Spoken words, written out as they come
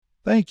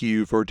Thank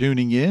you for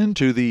tuning in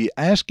to the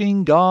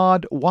Asking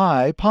God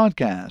Why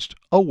podcast,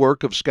 a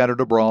work of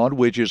Scattered Abroad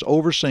which is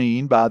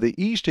overseen by the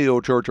East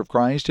Hill Church of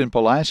Christ in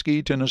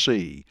Pulaski,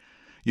 Tennessee.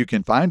 You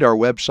can find our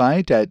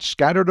website at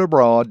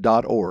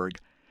scatteredabroad.org.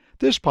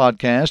 This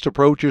podcast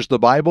approaches the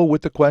Bible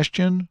with the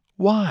question,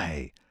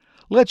 why?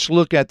 Let's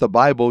look at the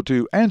Bible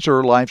to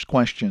answer life's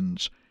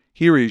questions.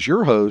 Here is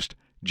your host,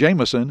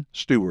 Jameson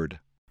Stewart.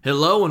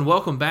 Hello and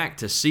welcome back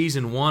to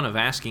Season 1 of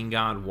Asking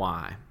God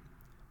Why.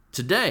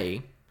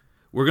 Today,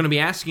 we're going to be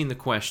asking the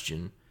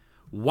question,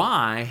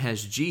 why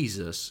has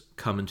Jesus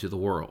come into the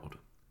world?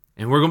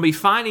 And we're going to be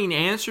finding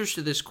answers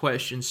to this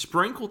question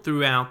sprinkled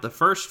throughout the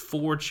first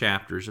 4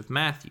 chapters of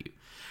Matthew.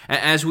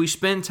 As we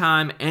spend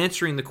time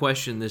answering the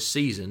question this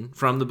season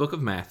from the book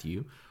of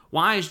Matthew,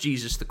 why is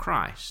Jesus the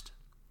Christ?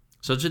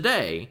 So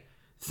today,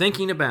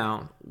 thinking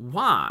about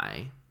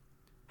why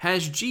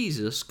has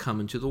Jesus come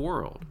into the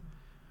world?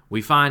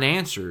 We find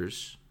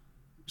answers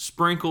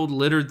sprinkled,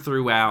 littered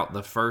throughout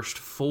the first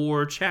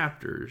 4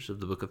 chapters of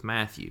the book of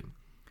Matthew.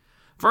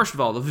 First of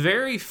all, the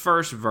very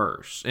first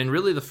verse, and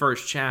really the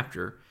first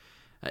chapter,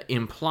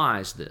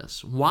 implies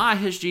this. Why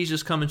has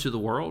Jesus come into the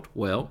world?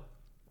 Well,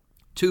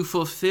 to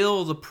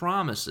fulfill the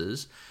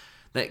promises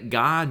that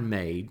God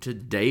made to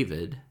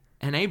David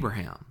and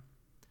Abraham.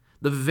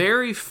 The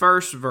very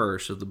first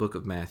verse of the book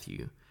of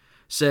Matthew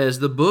says,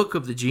 the book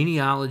of the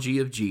genealogy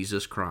of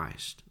Jesus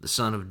Christ, the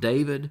son of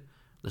David,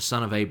 the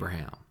son of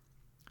Abraham.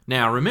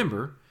 Now,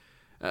 remember,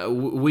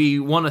 we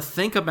want to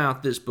think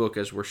about this book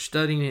as we're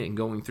studying it and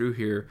going through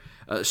here,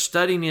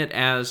 studying it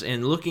as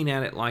and looking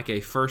at it like a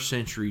first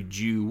century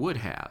Jew would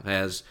have,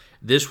 as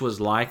this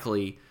was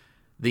likely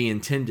the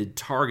intended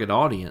target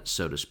audience,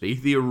 so to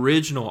speak, the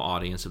original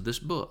audience of this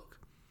book.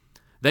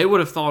 They would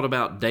have thought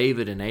about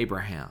David and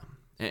Abraham,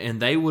 and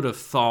they would have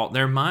thought,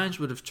 their minds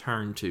would have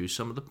turned to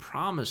some of the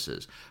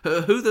promises,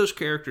 who those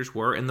characters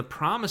were, and the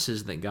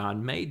promises that God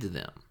made to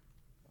them.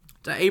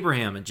 To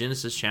Abraham in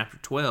Genesis chapter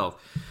 12,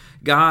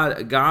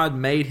 God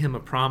made him a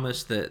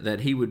promise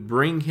that he would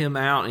bring him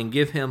out and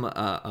give him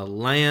a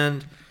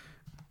land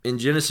in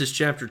Genesis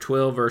chapter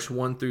 12, verse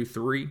 1 through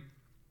 3.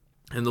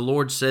 And the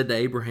Lord said to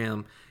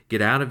Abraham,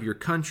 get out of your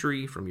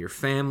country, from your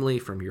family,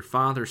 from your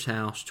father's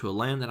house, to a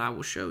land that I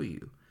will show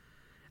you.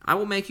 I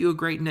will make you a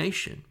great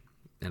nation,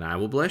 and I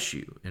will bless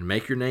you, and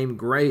make your name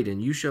great,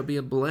 and you shall be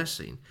a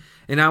blessing.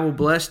 And I will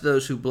bless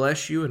those who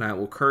bless you, and I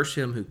will curse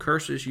him who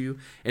curses you,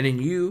 and in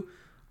you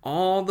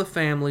all the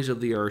families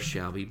of the earth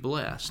shall be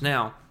blessed.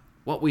 Now,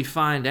 what we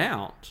find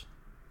out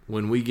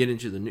when we get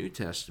into the New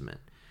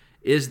Testament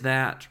is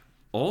that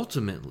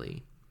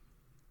ultimately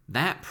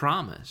that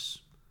promise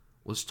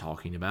was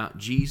talking about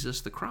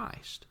Jesus the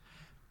Christ.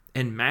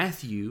 And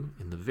Matthew,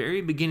 in the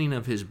very beginning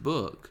of his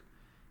book,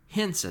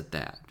 hints at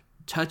that,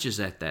 touches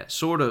at that,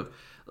 sort of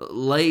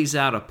lays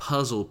out a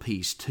puzzle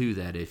piece to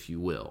that, if you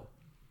will.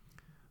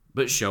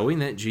 But showing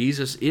that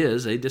Jesus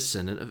is a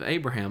descendant of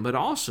Abraham, but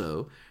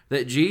also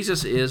that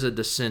Jesus is a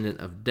descendant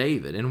of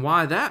David. And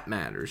why that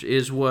matters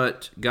is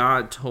what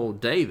God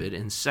told David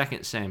in 2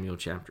 Samuel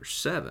chapter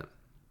 7.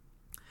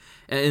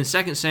 In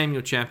 2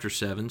 Samuel chapter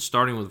 7,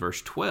 starting with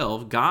verse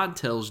 12, God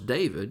tells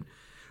David,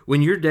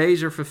 when your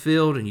days are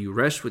fulfilled and you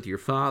rest with your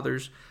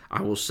fathers,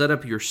 I will set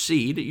up your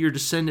seed, your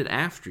descendant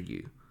after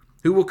you,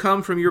 who will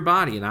come from your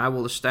body, and I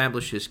will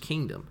establish his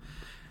kingdom.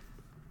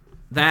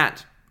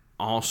 That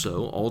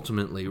also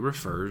ultimately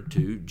referred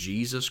to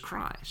Jesus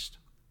Christ.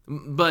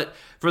 But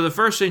for the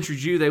first century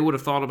Jew, they would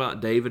have thought about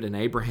David and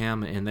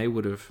Abraham, and they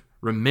would have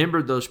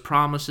remembered those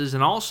promises,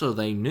 and also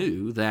they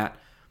knew that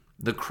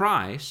the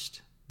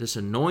Christ, this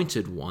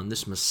anointed one,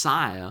 this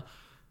Messiah,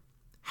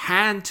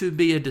 had to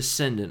be a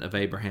descendant of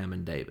Abraham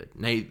and David.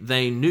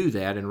 They knew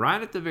that, and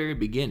right at the very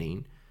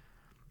beginning,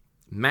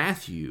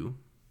 Matthew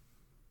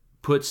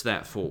puts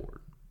that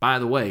forward. By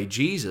the way,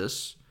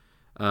 Jesus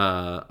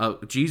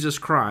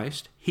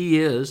Christ, he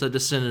is a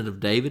descendant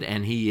of David,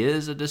 and he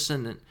is a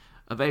descendant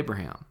of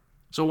Abraham.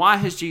 So why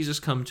has Jesus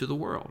come to the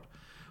world?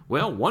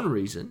 Well, one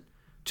reason,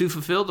 to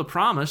fulfill the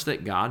promise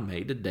that God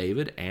made to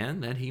David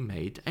and that he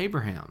made to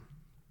Abraham.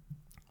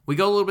 We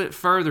go a little bit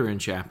further in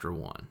chapter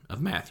 1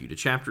 of Matthew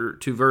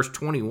to verse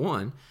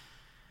 21,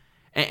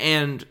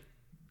 and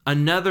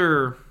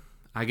another,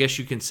 I guess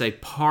you can say,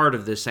 part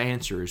of this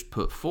answer is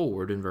put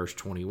forward in verse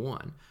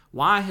 21.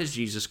 Why has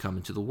Jesus come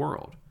into the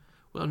world?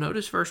 Well,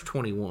 notice verse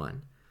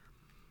 21.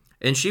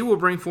 And she will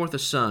bring forth a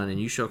son, and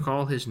you shall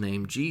call his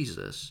name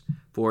Jesus,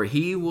 for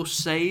he will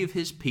save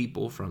his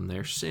people from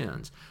their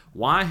sins.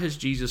 Why has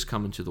Jesus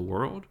come into the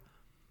world?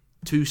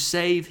 To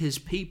save his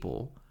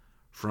people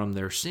from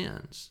their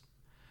sins.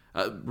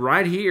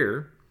 Right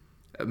here,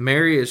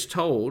 Mary is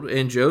told,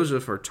 and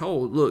Joseph are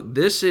told, look,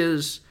 this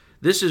is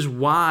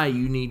why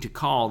you need to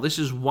call. This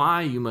is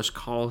why you must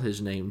call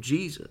his name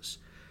Jesus.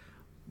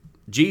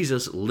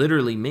 Jesus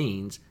literally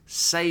means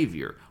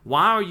Savior.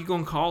 Why are you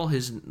going to call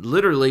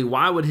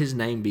why would his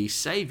name be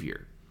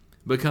Savior?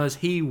 Because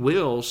he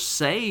will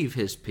save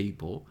his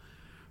people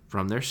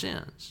from their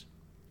sins.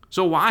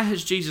 So why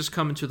has Jesus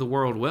come into the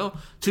world? Well,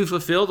 to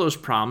fulfill those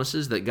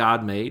promises that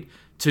God made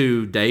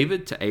to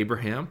David, to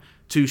Abraham,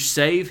 to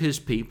save his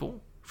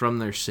people from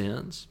their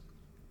sins.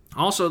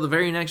 Also, the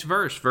very next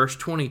verse, verse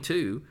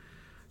 22,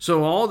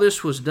 so all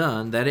this was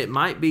done that it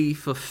might be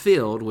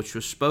fulfilled, which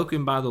was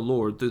spoken by the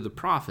Lord through the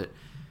prophet.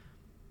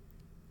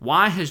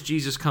 Why has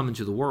Jesus come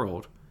into the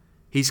world?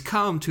 He's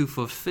come to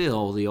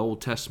fulfill the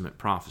Old Testament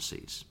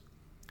prophecies.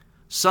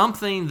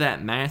 Something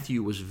that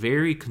Matthew was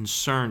very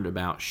concerned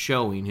about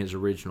showing his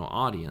original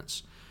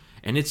audience.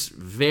 And it's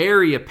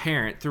very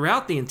apparent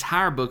throughout the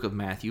entire book of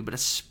Matthew, but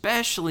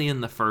especially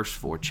in the first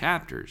 4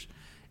 chapters,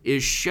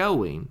 is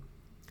showing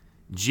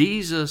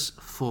Jesus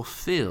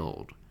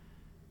fulfilled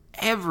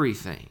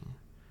everything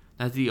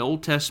that the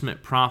Old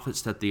Testament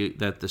prophets, that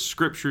the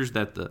scriptures,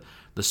 that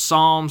the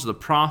Psalms, the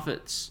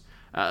prophets,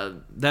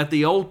 that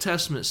the Old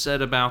Testament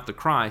said about the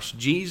Christ.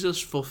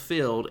 Jesus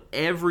fulfilled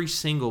every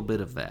single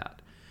bit of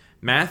that.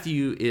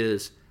 Matthew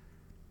is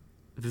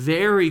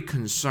very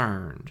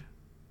concerned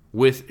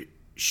with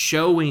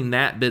showing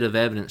that bit of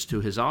evidence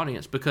to his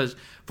audience, because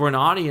for an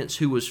audience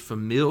who was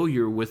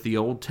familiar with the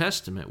Old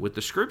Testament, with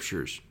the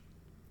Scriptures,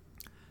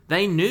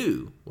 they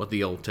knew what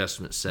the Old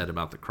Testament said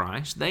about the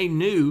Christ. They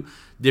knew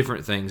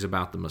different things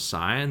about the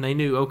Messiah, and they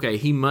knew, okay,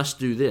 he must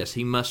do this,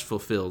 he must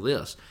fulfill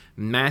this.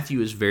 Matthew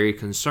is very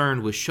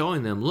concerned with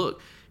showing them,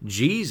 look,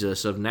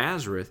 Jesus of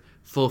Nazareth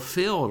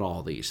fulfilled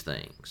all these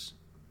things.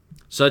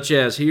 Such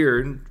as here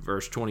in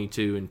verse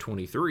 22 and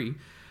 23,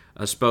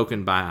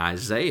 spoken by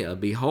Isaiah,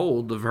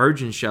 behold, the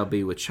virgin shall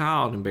be with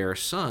child and bear a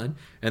son,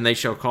 and they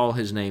shall call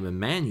his name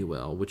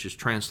Emmanuel, which is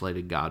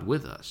translated God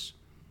with us.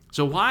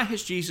 So why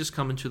has Jesus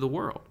come into the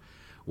world?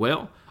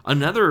 Well,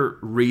 another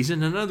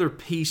reason, another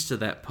piece to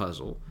that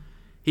puzzle,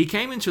 he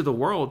came into the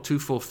world to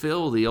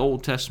fulfill the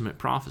Old Testament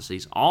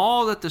prophecies.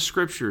 All that the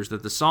Scriptures,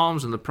 that the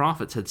Psalms and the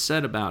prophets had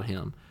said about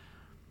him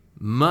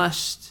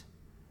must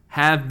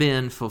have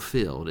been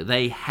fulfilled.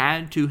 They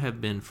had to have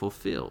been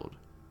fulfilled,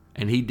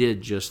 and he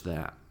did just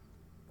that.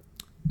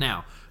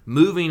 Now,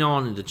 moving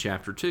on into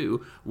chapter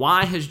 2,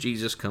 why has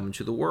Jesus come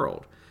into the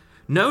world?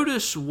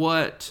 Notice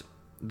what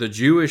the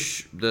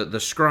Jewish, the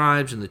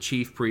scribes and the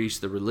chief priests,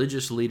 the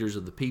religious leaders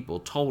of the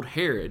people told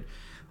Herod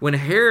when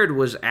Herod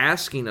was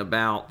asking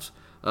about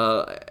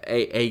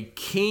a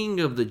king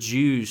of the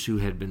Jews who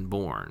had been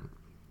born.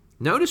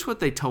 Notice what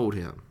they told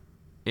him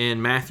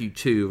in Matthew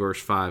 2, verse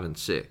 5 and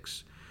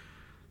 6.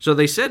 So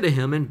they said to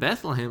him, in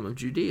Bethlehem of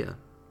Judea,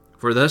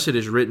 for thus it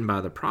is written by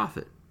the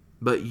prophet,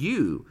 but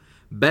you,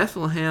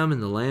 Bethlehem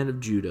in the land of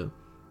Judah,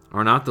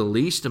 are not the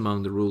least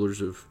among the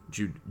rulers of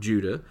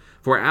Judah,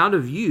 for out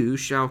of you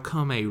shall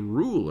come a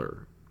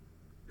ruler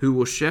who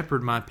will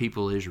shepherd my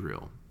people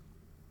Israel.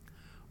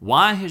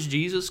 Why has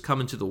Jesus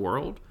come into the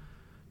world?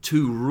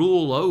 To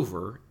rule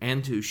over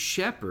and to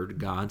shepherd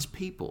God's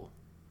people.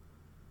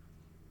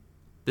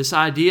 This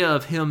idea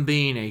of him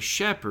being a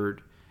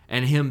shepherd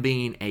and him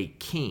being a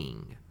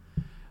king.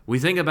 We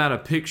think about a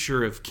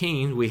picture of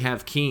kings. We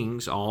have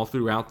kings all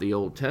throughout the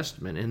Old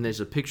Testament, and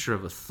there's a picture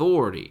of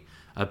authority,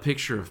 a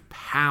picture of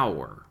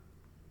power.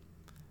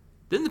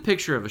 Then the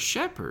picture of a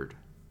shepherd.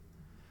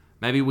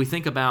 Maybe we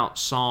think about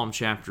Psalm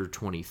chapter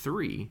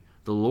 23.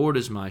 The Lord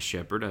is my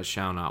shepherd, I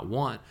shall not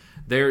want.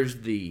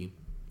 There's the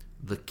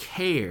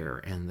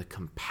care and the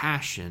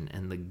compassion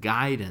and the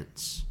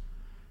guidance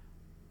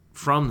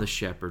from the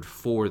shepherd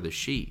for the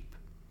sheep.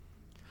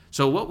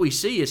 So what we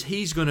see is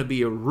he's going to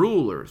be a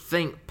ruler.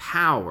 Think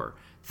power,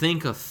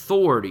 think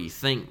authority,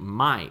 think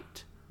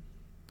might,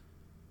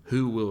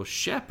 who will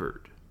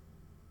shepherd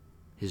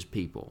his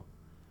people.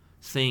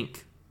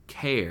 Think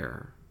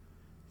care,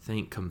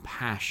 think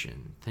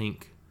compassion,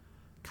 think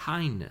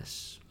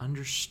kindness,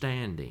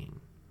 understanding.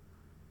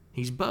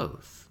 He's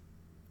both.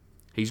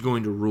 He's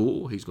going to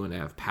rule, he's going to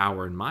have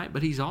power and might,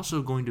 but he's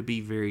also going to be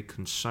very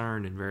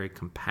concerned and very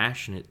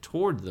compassionate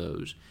toward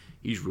those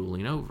he's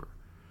ruling over.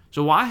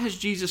 So why has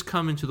Jesus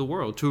come into the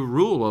world? To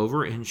rule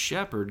over and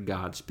shepherd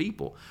God's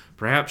people,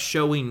 perhaps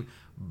showing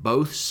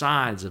both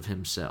sides of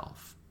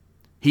himself.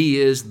 He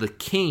is the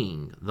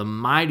king, the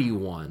mighty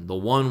one, the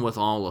one with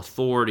all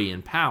authority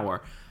and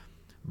power,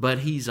 but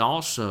he's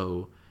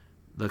also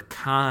the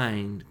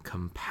kind,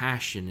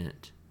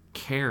 compassionate,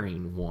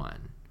 caring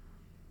one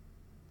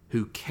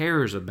who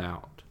cares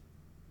about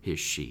his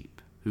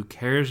sheep, who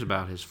cares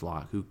about his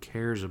flock, who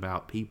cares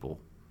about people.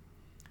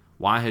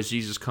 Why has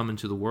Jesus come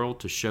into the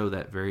world? To show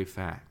that very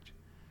fact.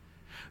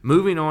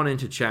 Moving on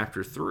into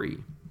chapter 3.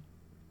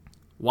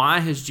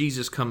 Why has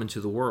Jesus come into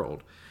the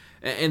world?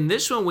 And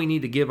this one we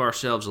need to give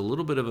ourselves a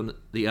little bit of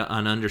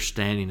an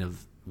understanding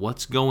of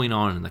what's going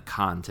on in the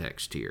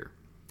context here.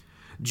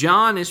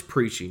 John is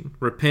preaching,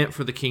 repent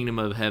for the kingdom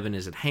of heaven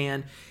is at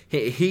hand.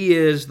 He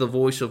is the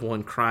voice of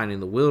one crying in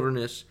the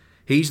wilderness.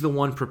 He's the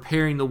one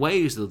preparing the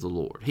ways of the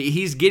Lord.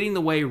 He's getting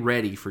the way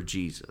ready for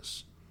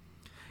Jesus.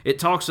 It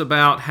talks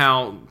about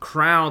how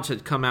crowds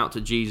had come out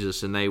to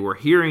Jesus and they were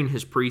hearing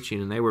his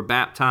preaching and they were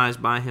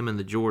baptized by him in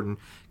the Jordan,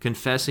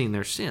 confessing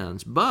their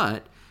sins.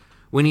 But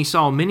when he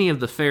saw many of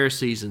the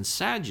Pharisees and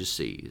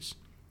Sadducees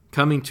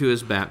coming to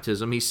his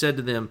baptism, he said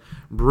to them,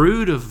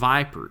 brood of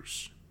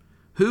vipers,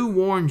 who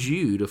warned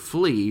you to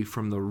flee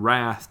from the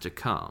wrath to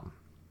come?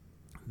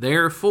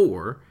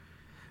 Therefore,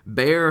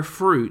 bear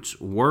fruits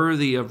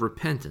worthy of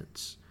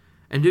repentance,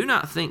 and do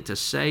not think to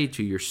say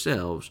to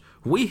yourselves,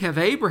 we have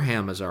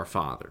Abraham as our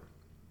father.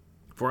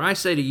 For I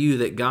say to you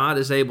that God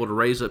is able to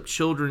raise up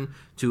children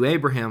to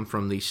Abraham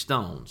from these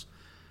stones.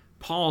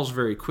 Pause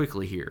very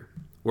quickly here.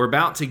 We're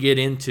about to get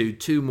into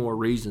two more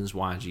reasons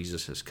why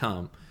Jesus has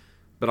come,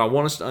 but I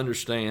want us to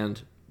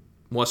understand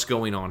what's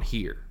going on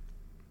here.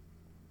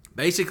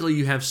 Basically,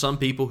 you have some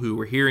people who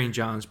were hearing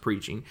John's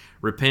preaching,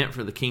 repent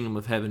for the kingdom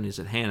of heaven is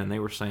at hand, and they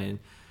were saying,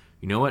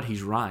 you know what,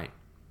 he's right.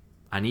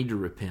 I need to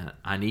repent.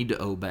 I need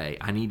to obey.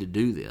 I need to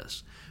do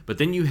this. But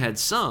then you had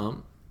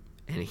some,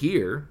 and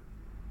here,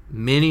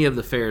 many of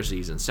the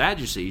Pharisees and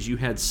Sadducees, you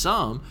had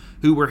some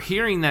who were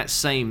hearing that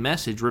same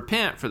message,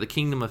 repent for the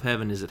kingdom of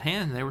heaven is at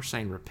hand, and they were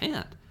saying,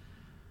 repent?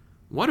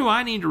 What do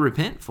I need to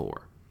repent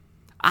for?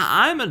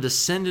 I'm a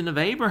descendant of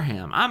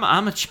Abraham.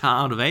 I'm a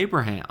child of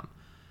Abraham.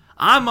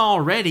 I'm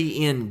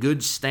already in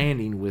good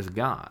standing with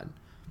God.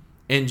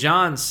 And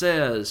John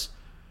says,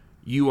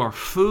 you are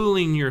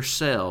fooling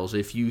yourselves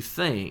if you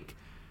think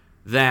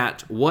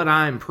that what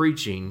I'm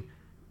preaching,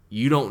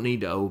 you don't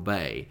need to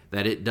obey,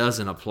 that it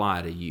doesn't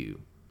apply to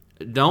you.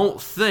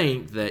 Don't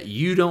think that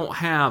you don't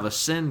have a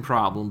sin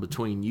problem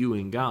between you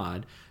and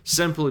God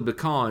simply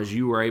because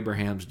you are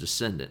Abraham's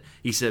descendant.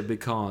 He said,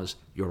 because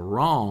you're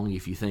wrong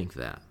if you think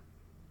that.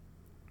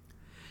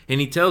 And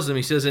he tells them,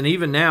 he says, and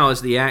even now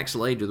is the axe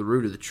laid to the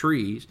root of the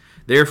trees.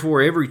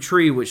 Therefore, every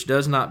tree which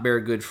does not bear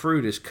good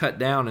fruit is cut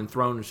down and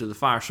thrown into the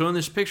fire. So in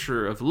this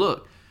picture of,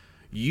 look,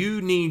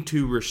 you need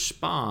to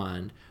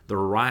respond the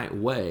right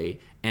way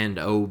and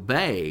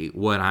obey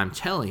what I'm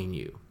telling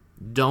you.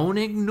 Don't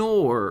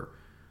ignore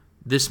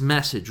this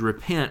message,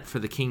 repent for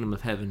the kingdom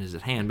of heaven is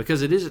at hand.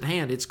 Because it is at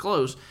hand, it's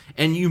close,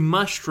 and you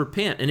must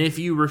repent. And if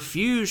you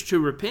refuse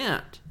to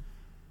repent,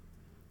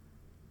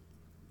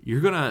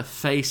 you're going to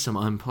face some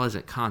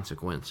unpleasant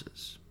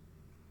consequences.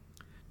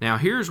 Now,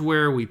 here's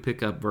where we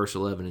pick up verse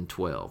 11 and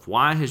 12.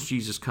 Why has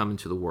Jesus come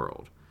into the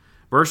world?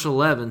 Verse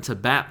 11, to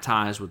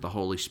baptize with the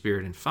Holy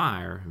Spirit and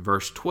fire.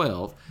 Verse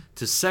 12,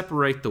 to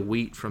separate the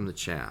wheat from the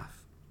chaff.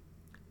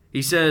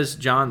 He says,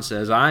 John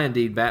says, I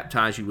indeed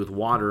baptize you with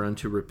water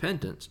unto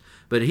repentance,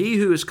 but he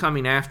who is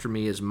coming after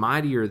me is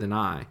mightier than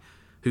I,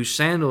 whose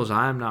sandals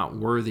I am not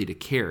worthy to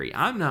carry.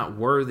 I'm not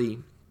worthy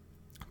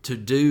to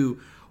do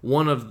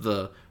one of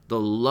the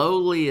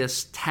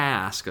lowliest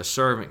task a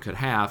servant could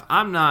have.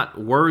 I'm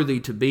not worthy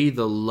to be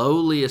the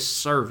lowliest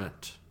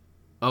servant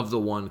of the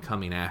one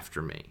coming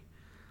after me.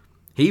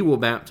 He will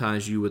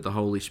baptize you with the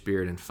Holy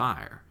Spirit and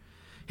fire.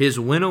 His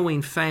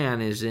winnowing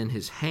fan is in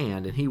his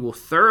hand, and he will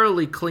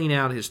thoroughly clean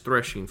out his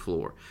threshing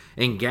floor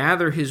and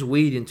gather his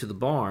wheat into the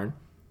barn,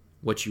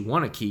 what you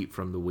want to keep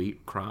from the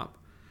wheat crop.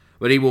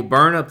 But he will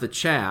burn up the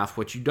chaff,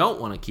 what you don't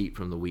want to keep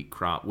from the wheat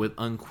crop, with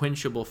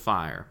unquenchable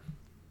fire.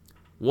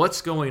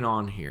 What's going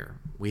on here?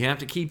 We have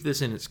to keep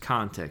this in its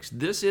context.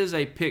 This is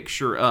a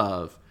picture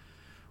of,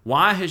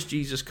 why has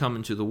Jesus come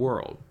into the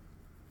world?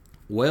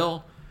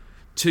 Well,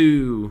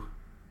 to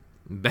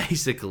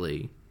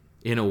basically,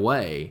 in a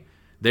way,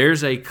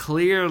 there's a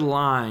clear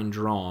line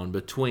drawn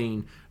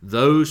between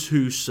those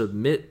who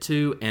submit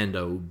to and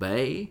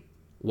obey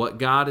what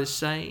God is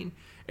saying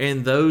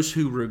and those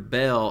who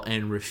rebel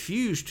and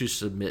refuse to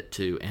submit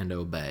to and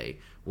obey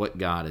what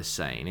God is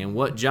saying. And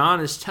what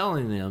John is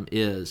telling them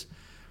is,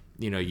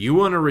 you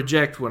want to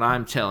reject what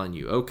I'm telling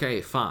you.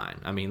 Okay, fine.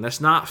 I mean,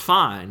 that's not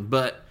fine,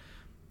 but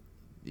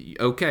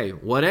okay,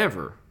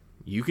 whatever.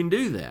 You can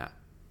do that.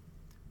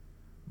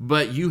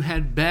 But you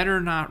had better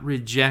not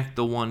reject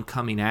the one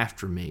coming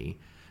after me,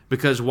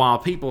 because while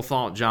people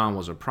thought John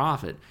was a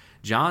prophet,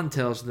 John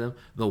tells them,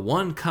 the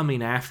one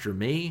coming after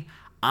me,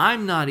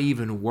 I'm not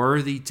even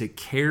worthy to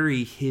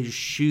carry his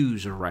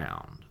shoes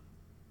around.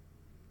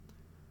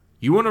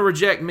 You want to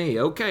reject me?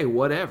 Okay,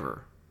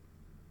 whatever.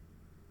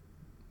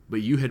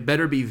 But you had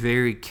better be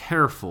very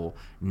careful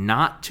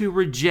not to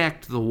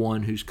reject the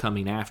one who's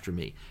coming after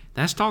me.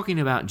 That's talking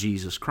about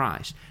Jesus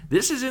Christ.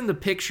 This is in the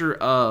picture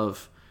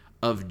of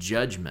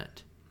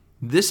judgment.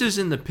 This is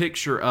in the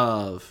picture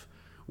of,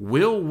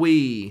 will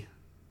we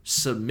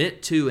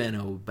submit to and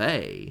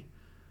obey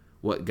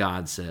what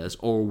God says,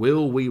 or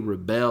will we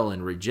rebel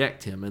and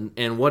reject him?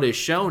 And what is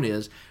shown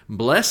is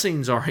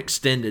blessings are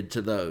extended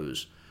to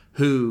those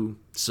who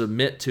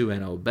submit to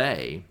and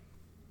obey.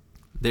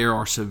 There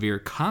are severe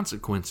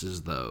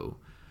consequences, though,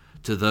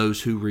 to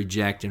those who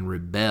reject and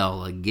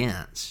rebel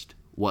against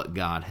what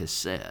God has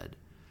said.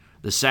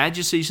 The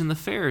Sadducees and the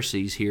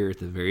Pharisees here at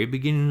the very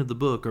beginning of the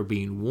book are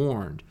being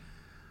warned,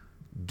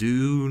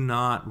 do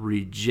not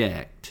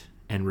reject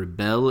and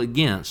rebel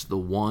against the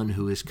one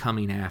who is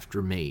coming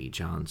after me,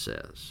 John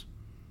says.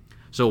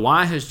 So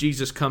why has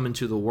Jesus come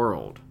into the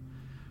world?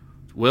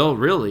 Well,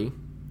 really,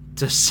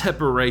 to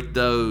separate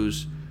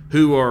those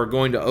who are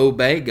going to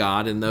obey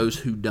God and those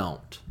who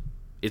don't.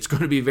 It's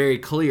going to be very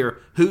clear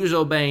who's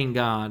obeying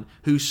God,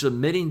 who's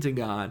submitting to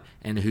God,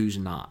 and who's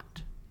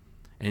not.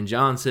 And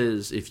John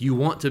says, if you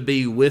want to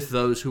be with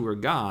those who are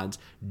God's,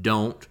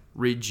 don't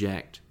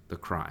reject the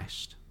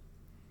Christ.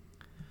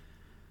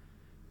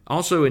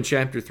 Also in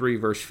chapter 3,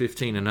 verse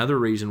 15, another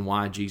reason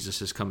why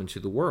Jesus has come into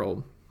the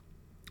world.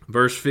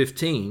 Verse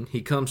 15,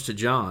 he comes to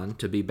John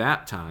to be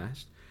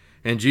baptized,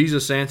 and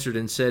Jesus answered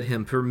and said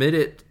him, "Permit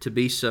it to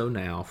be so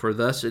now, for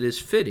thus it is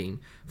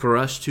fitting for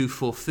us to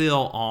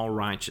fulfill all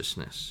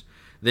righteousness."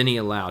 Then he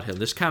allowed him.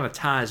 This kind of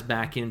ties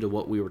back into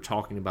what we were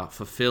talking about,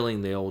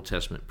 fulfilling the Old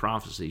Testament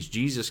prophecies.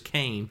 Jesus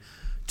came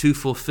to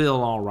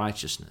fulfill all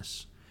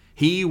righteousness.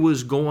 He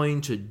was going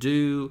to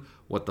do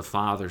what the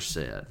Father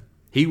said.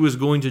 He was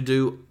going to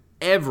do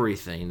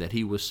everything that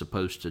he was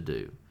supposed to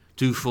do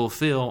to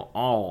fulfill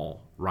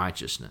all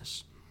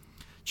righteousness.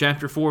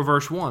 Chapter 4,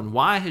 verse 1,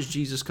 why has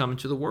Jesus come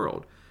into the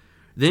world?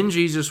 Then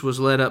Jesus was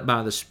led up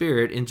by the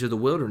Spirit into the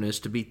wilderness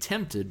to be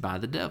tempted by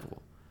the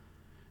devil.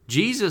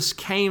 Jesus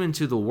came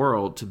into the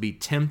world to be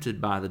tempted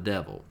by the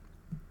devil.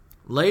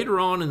 Later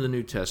on in the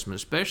New Testament,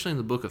 especially in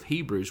the book of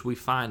Hebrews, we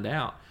find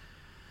out,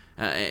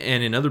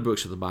 and in other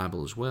books of the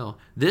Bible as well,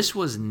 this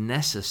was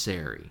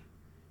necessary.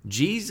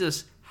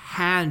 Jesus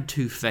had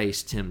to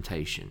face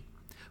temptation.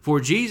 For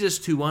Jesus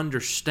to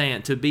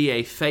understand, to be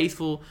a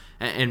faithful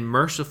and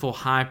merciful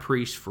high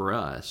priest for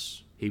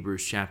us,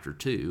 Hebrews chapter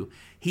 2,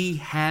 he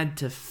had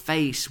to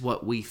face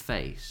what we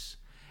face.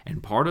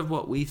 And part of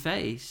what we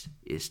face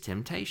is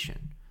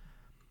temptation.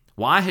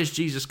 Why has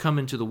Jesus come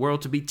into the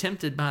world? To be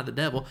tempted by the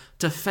devil,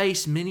 to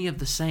face many of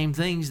the same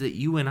things that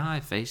you and I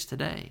face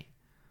today.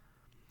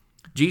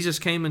 Jesus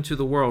came into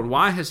the world.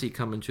 Why has he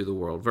come into the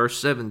world? Verse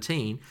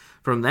 17,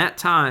 from that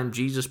time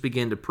Jesus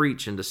began to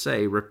preach and to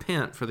say,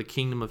 "Repent, for the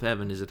kingdom of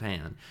heaven is at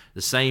hand."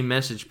 The same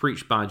message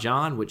preached by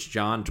John, which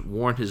John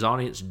warned his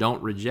audience,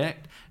 don't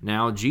reject.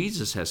 Now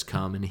Jesus has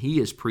come and he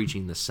is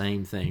preaching the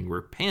same thing.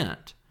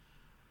 Repent,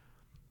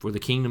 for the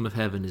kingdom of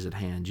heaven is at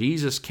hand.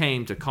 Jesus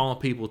came to call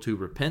people to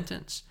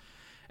repentance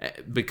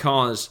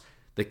because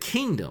the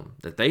kingdom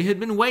that they had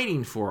been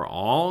waiting for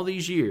all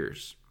these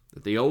years,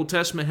 that the Old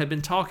Testament had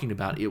been talking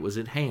about, it was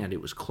at hand, it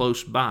was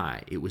close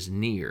by, it was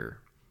near.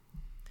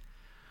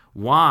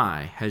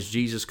 Why has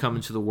Jesus come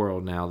into the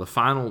world now? The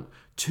final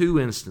two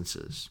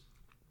instances,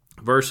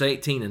 verse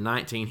 18 and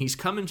 19, he's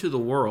come into the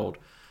world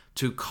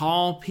to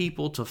call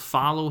people to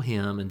follow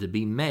him and to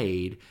be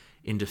made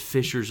into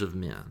fishers of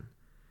men.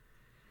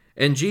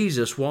 And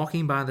Jesus,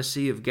 walking by the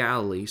Sea of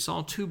Galilee,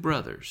 saw two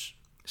brothers,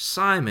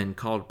 Simon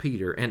called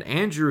Peter, and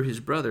Andrew his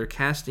brother,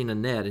 casting a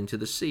net into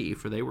the sea,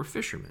 for they were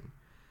fishermen.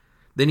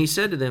 Then he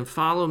said to them,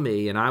 "Follow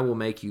me, and I will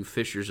make you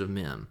fishers of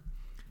men."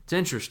 It's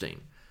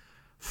interesting.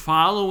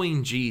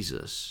 Following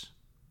Jesus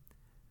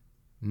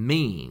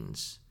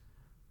means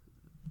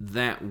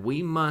that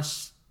we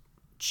must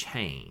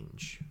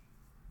change.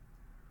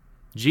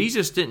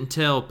 Jesus didn't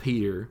tell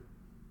Peter,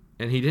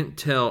 and he didn't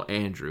tell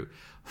Andrew,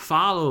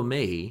 "Follow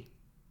me,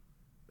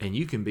 and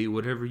you can be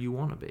whatever you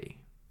want to be.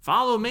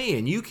 Follow me,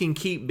 and you can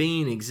keep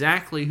being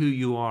exactly who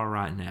you are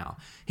right now."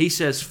 He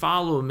says,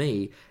 "Follow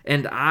me,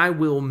 and I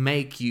will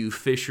make you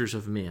fishers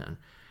of men."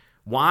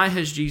 Why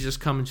has Jesus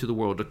come into the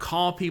world? To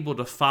call people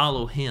to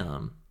follow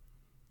him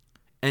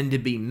and to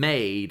be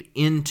made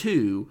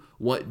into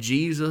what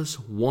Jesus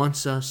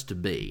wants us to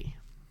be.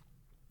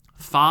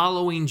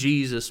 Following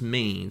Jesus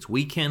means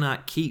we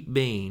cannot keep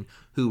being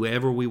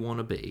whoever we want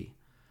to be.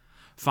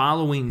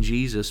 Following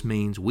Jesus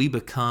means we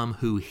become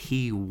who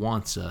he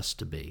wants us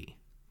to be.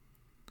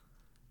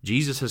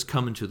 Jesus has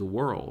come into the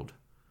world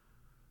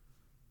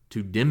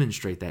to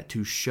demonstrate that,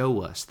 to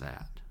show us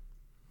that.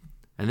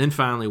 And then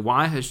finally,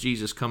 why has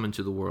Jesus come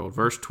into the world?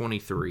 Verse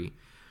 23,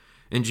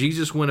 and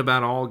Jesus went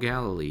about all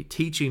Galilee,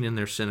 teaching in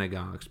their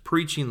synagogues,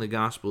 preaching the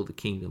gospel of the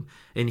kingdom,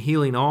 and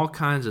healing all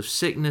kinds of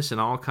sickness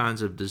and all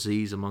kinds of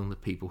disease among the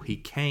people. He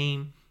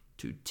came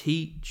to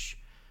teach,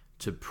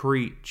 to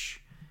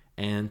preach,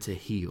 and to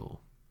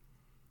heal.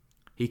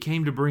 He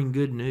came to bring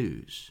good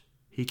news.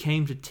 He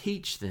came to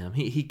teach them.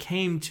 He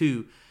came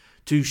to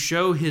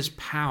show his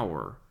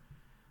power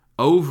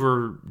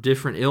over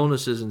different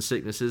illnesses and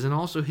sicknesses, and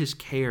also his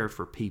care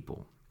for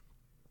people.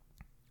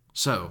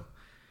 So,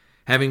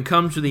 having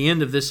come to the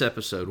end of this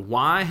episode,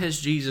 why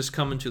has Jesus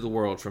come into the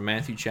world? From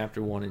Matthew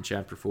chapter 1 and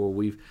chapter 4,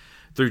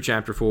 through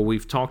chapter 4,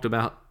 we've talked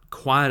about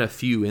quite a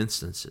few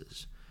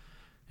instances.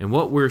 And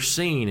what we're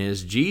seeing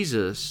is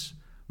Jesus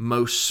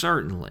most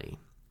certainly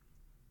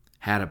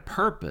had a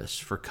purpose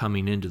for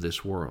coming into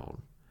this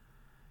world.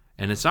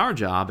 And it's our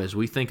job, as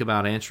we think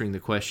about answering the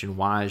question,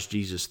 why is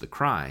Jesus the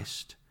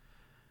Christ?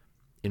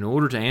 In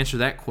order to answer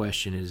that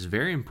question, it is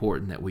very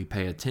important that we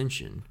pay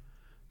attention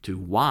to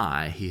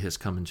why he has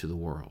come into the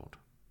world.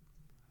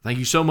 Thank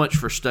you so much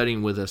for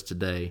studying with us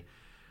today.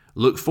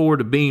 Look forward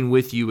to being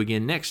with you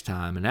again next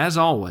time. And as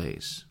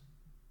always,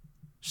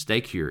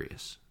 stay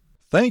curious.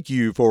 Thank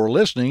you for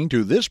listening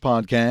to this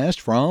podcast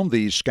from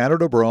the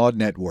Scattered Abroad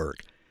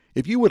Network.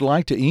 If you would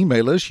like to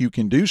email us, you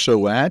can do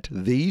so at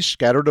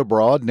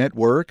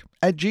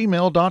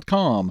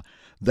thescatteredabroadnetwork@gmail.com.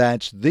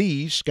 That's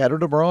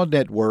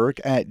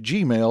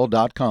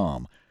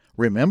thescatteredabroadnetwork@gmail.com.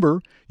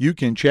 Remember, you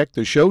can check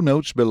the show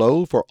notes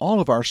below for all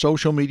of our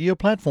social media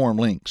platform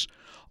links.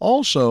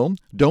 Also,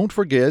 don't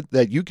forget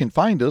that you can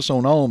find us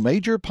on all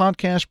major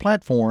podcast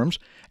platforms,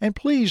 and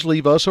please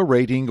leave us a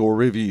rating or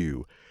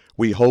review.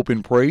 We hope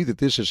and pray that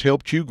this has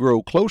helped you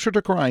grow closer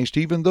to Christ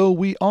even though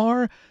we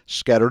are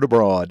scattered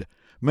abroad.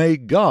 May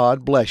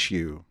God bless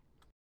you.